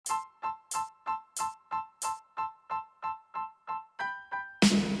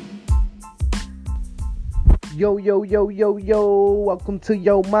Yo, yo, yo, yo, yo, welcome to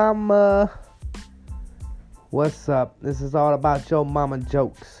Yo Mama. What's up? This is all about Yo Mama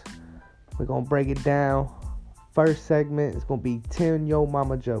jokes. We're going to break it down. First segment is going to be 10 Yo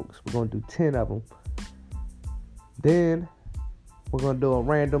Mama jokes. We're going to do 10 of them. Then, we're going to do a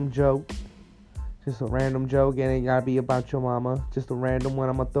random joke. Just a random joke. It ain't got to be about your mama. Just a random one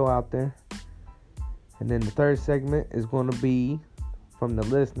I'm going to throw out there. And then the third segment is going to be from the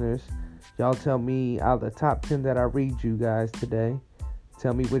listeners. Y'all tell me out of the top 10 that I read you guys today,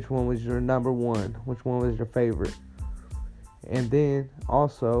 tell me which one was your number one, which one was your favorite. And then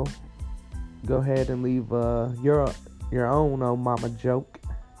also go ahead and leave your own mama joke,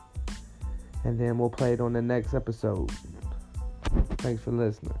 and then we'll play it on the next episode. Thanks for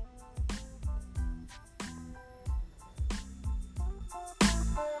listening.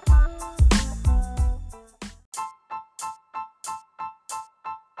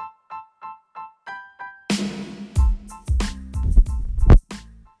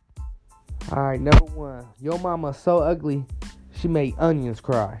 Alright, number one. Your mama so ugly, she made onions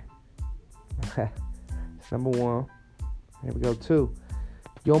cry. That's number one. Here we go, 2.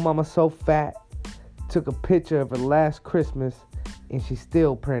 Your mama so fat, took a picture of her last Christmas, and she's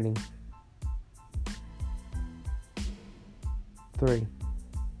still printing. 3.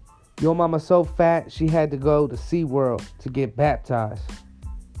 Your mama so fat, she had to go to SeaWorld to get baptized.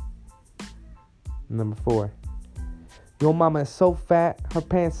 Number 4. Your mama is so fat, her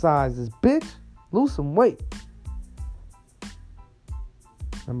pant size is, bitch, lose some weight.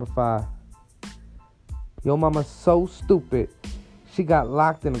 Number 5. Your mama's so stupid, she got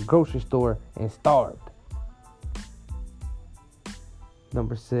locked in a grocery store and starved.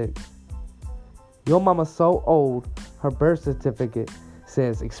 Number 6. Your mama's so old, her birth certificate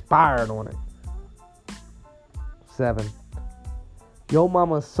says expired on it. 7. Your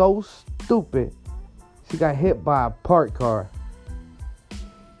mama's so stupid, she got hit by a parked car.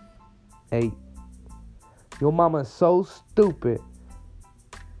 8. Your mama is so stupid.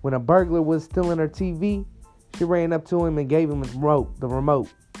 When a burglar was stealing her TV, she ran up to him and gave him the remote.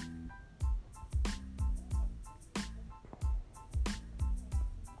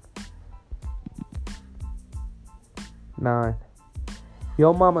 9.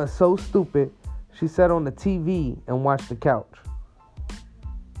 Your mama is so stupid, she sat on the TV and watched the couch.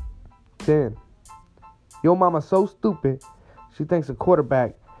 10. Your mama's so stupid, she thinks a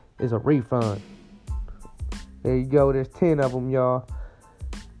quarterback is a refund. There you go. There's 10 of them, y'all.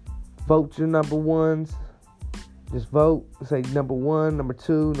 Vote your number ones. Just vote. Say number 1, number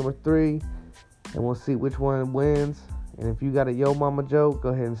 2, number 3. And we'll see which one wins. And if you got a Yo Mama joke, go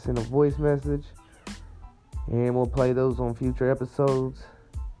ahead and send a voice message. And we'll play those on future episodes.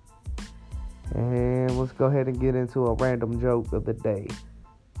 And let's go ahead and get into a random joke of the day.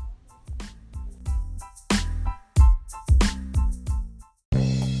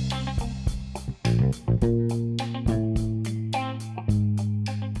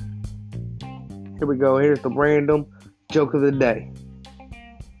 Here we go. Here's the random joke of the day.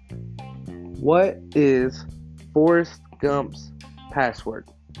 What is Forrest Gump's password?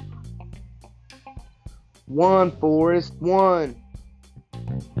 1, Forrest, 1.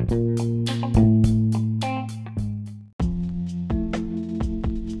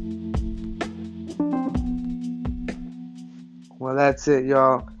 Well, that's it,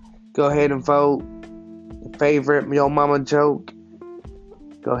 y'all. Go ahead and vote. Your favorite Yo Mama joke.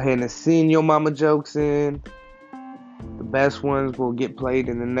 Go ahead and send your mama jokes in. The best ones will get played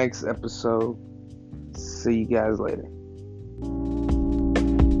in the next episode. See you guys later.